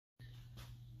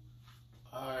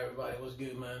everybody, what's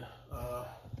good, man?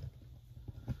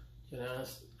 Gonna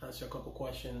answer a couple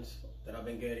questions that I've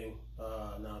been getting.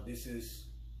 Now this is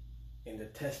in the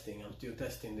testing. I'm still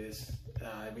testing this.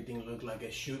 Everything looked like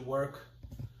it should work.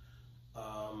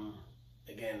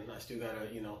 Again, I still gotta,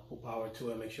 put power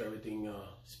to it, make sure everything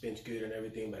spins good and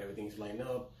everything, but everything's lined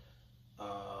up.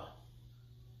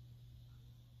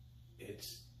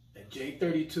 It's a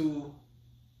j32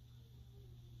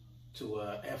 to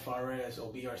a FRS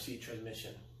or BRC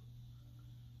transmission.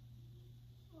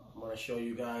 I'm gonna show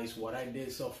you guys what I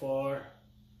did so far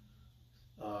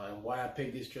and why I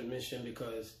picked this transmission,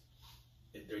 because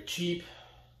they're cheap.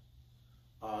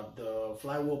 The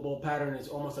flywheel bolt pattern is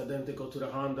almost identical to the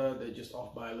Honda. They're just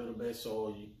off by a little bit,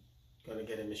 so you're gonna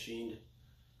get it machined.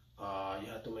 You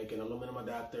have to make an aluminum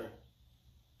adapter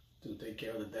to take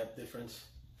care of the depth difference,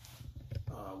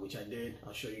 which I did.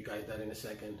 I'll show you guys that in a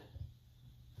second.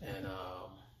 And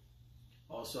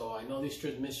also, I know these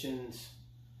transmissions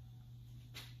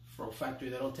from factory,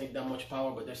 they don't take that much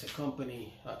power, but there's a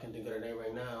company, I can't think of their name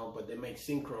right now, but they make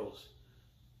synchros.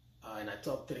 And I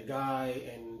talked to the guy,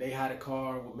 and they had a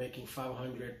car with making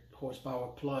 500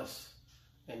 horsepower plus,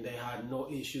 and they had no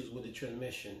issues with the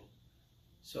transmission.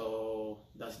 So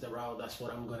that's the route. That's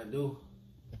what I'm gonna do.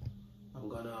 I'm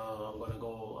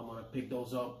gonna pick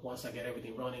those up once I get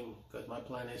everything running, because my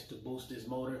plan is to boost this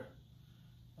motor.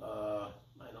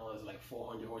 I know it's like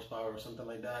 400 horsepower or something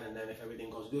like that, and then if everything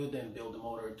goes good, then build the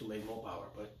motor to make more power.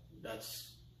 But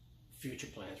that's future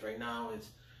plans. Right now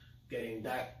it's getting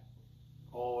that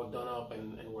all done up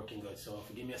and working good. So if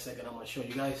you give me a second, I'm gonna show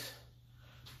you guys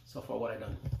so far what I've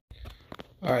done.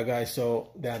 All right, guys, so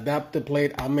the adapter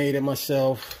plate, I made it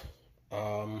myself.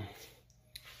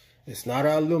 It's not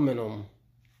aluminum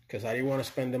because I didn't want to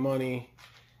spend the money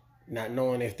not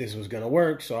knowing if this was gonna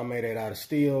work, so I made it out of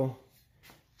steel.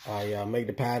 I made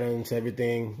the patterns,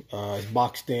 everything. It's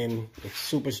boxed in, it's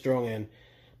super strong, and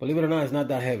believe it or not, it's not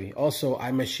that heavy. Also,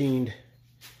 I machined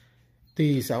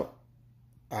these out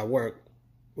at work,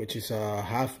 which is a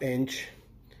 1/2 inch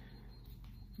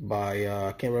by,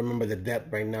 I can't remember the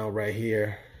depth right now, right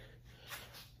here,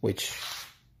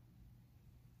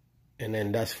 and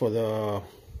then that's for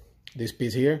this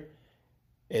piece here.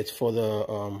 It's for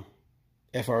the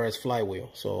FRS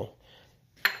flywheel. So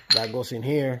that goes in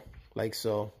here like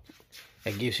so.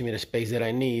 It gives me the space that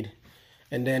I need.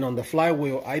 And then on the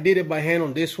flywheel, I did it by hand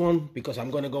on this one because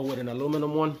I'm gonna go with an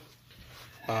aluminum one.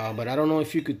 But I don't know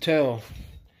if you could tell.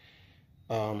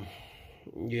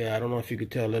 Yeah, I don't know if you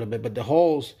could tell a little bit, but the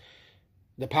holes,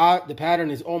 the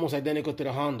pattern is almost identical to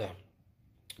the Honda.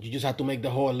 You just have to make the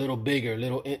hole a little bigger, a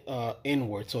little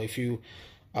inward. So if you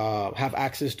have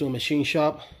access to a machine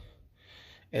shop,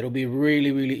 it'll be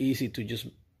really, really easy to just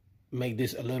make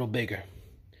this a little bigger.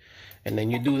 And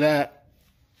then you do that.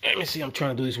 Let me see, I'm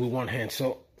trying to do this with one hand,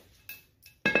 so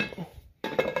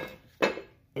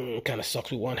it kind of sucks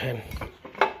with one hand.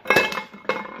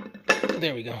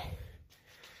 There we go.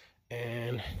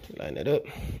 And line it up.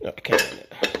 No, I can't line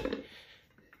it.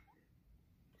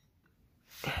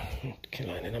 Can't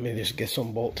line it. Let me just get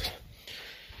some bolts.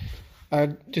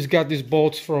 I just got these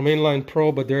bolts from Inline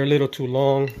Pro, but they're a little too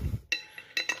long.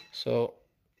 So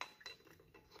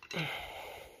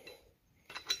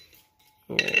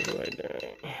yeah, right there.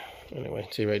 Anyway,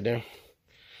 see right there,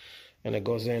 and it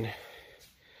goes in.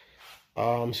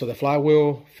 So the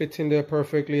flywheel fits in there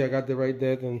perfectly. I got the right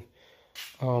depth, and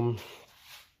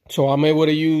so I'm able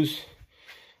to use,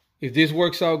 if this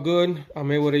works out good,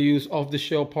 I'm able to use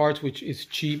off-the-shelf parts, which is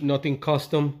cheap, nothing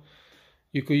custom.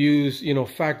 You could use,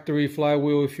 factory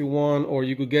flywheel if you want, or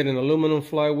you could get an aluminum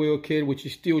flywheel kit, which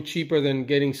is still cheaper than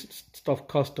getting stuff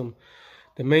custom.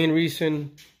 The main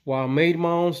reason why I made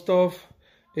my own stuff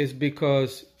is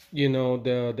because,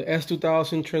 the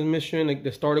S2000 transmission, like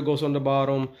the starter goes on the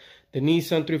bottom. The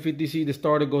Nissan 350Z, the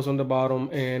starter goes on the bottom,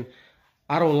 and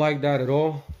I don't like that at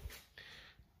all.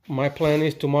 My plan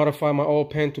is to modify my oil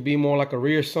pan to be more like a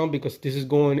rear sump, because this is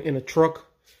going in a truck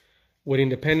with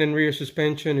independent rear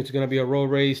suspension. It's going to be a road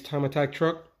race time attack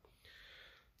truck.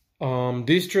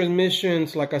 These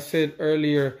transmissions, like I said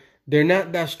earlier, they're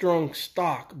not that strong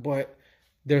stock, but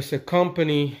there's a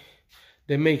company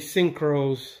that makes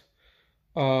synchros,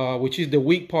 which is the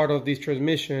weak part of this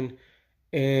transmission,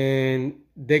 and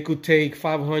they could take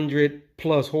 500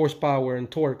 plus horsepower and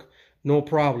torque, no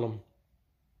problem.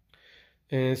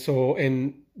 And so,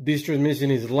 and this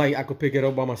transmission is light. I could pick it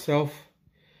up by myself.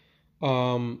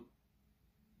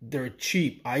 They're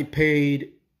cheap. I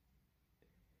paid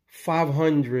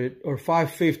 $500 or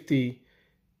 $550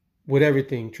 with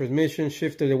everything. Transmission,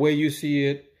 shifter, the way you see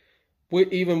it,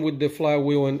 even with the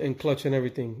flywheel and clutch and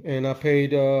everything. And I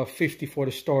paid $50 for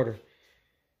the starter.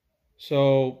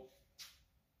 So,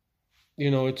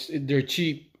 you know, they're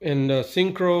cheap. And the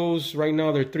synchros right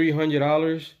now, they're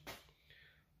 $300.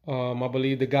 I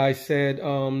believe the guy said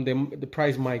the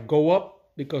price might go up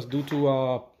because due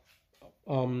to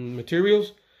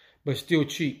materials, but still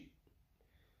cheap.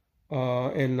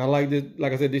 And I like this.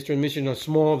 Like I said, these transmissions are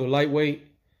small, they're lightweight,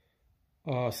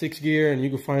 6 gear, and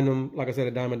you can find them, like I said,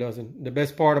 a dime a dozen. The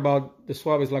best part about the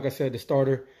swap is, like I said, the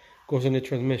starter goes in the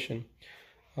transmission.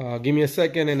 Give me a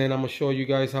second, and then I'm gonna show you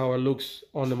guys how it looks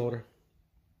on the motor.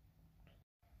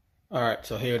 All right,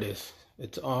 so here it is.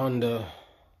 It's on the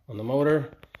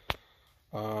motor.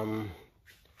 The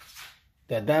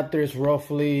adapter is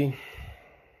roughly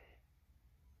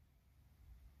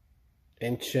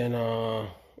inch and a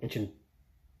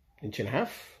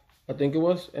half, I think it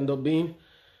was, end up being.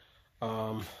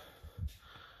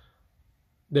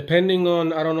 Depending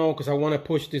on, I don't know, because I want to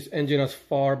push this engine as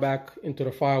far back into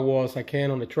the firewall as I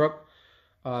can on the truck.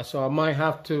 So I might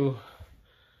have to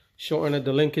shorten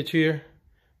the linkage here,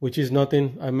 which is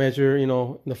nothing. I measure, you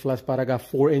know, in the flat spot I got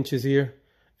 4 inches here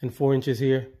and 4 inches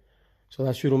here. So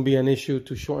that shouldn't be an issue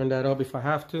to shorten that up if I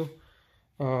have to.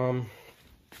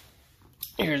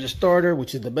 Here's the starter,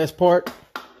 which is the best part.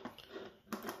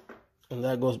 And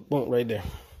that goes boom right there.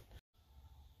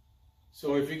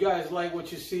 So if you guys like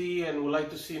what you see and would like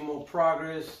to see more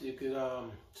progress, you could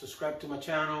subscribe to my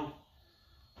channel.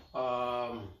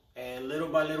 And little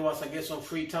by little, as I get some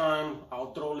free time,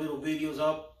 I'll throw little videos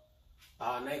up.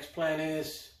 Next plan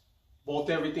is bolt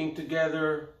everything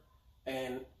together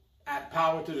and add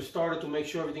power to the starter to make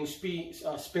sure everything spins.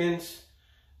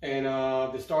 And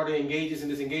the starter engages and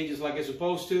disengages like it's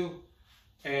supposed to.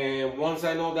 And once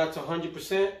I know that's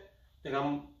 100%, then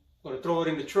I'm gonna throw it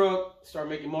in the truck, start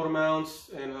making motor mounts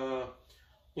and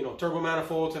you know, turbo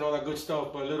manifolds and all that good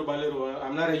stuff. But little by little,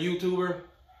 I'm not a YouTuber.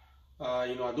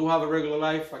 You know, I do have a regular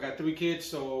life. I got 3 kids,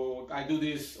 so I do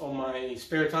this on my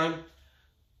spare time.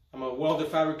 I'm a welder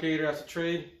fabricator as a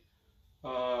trade.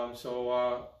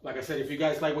 Like I said, if you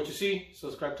guys like what you see,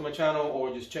 subscribe to my channel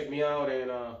or just check me out,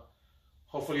 and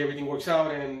hopefully everything works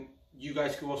out and you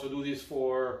guys can also do this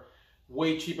for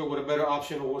way cheaper with a better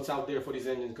option of what's out there for these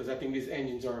engines, because I think these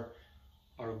engines are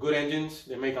good engines.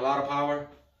 They make a lot of power,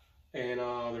 and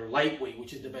they're lightweight,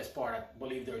 which is the best part. I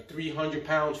believe they're 300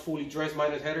 pounds fully dressed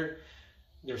minus header.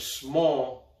 They're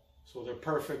small, so they're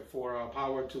perfect for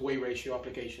power to weight ratio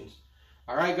applications.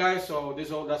 All right, guys, so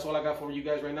that's all I got for you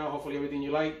guys right now. Hopefully everything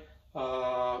you like.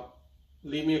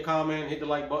 Leave me a comment, hit the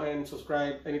like button,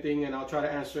 subscribe, anything, and I'll try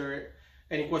to answer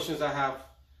any questions I have.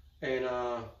 And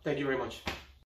thank you very much.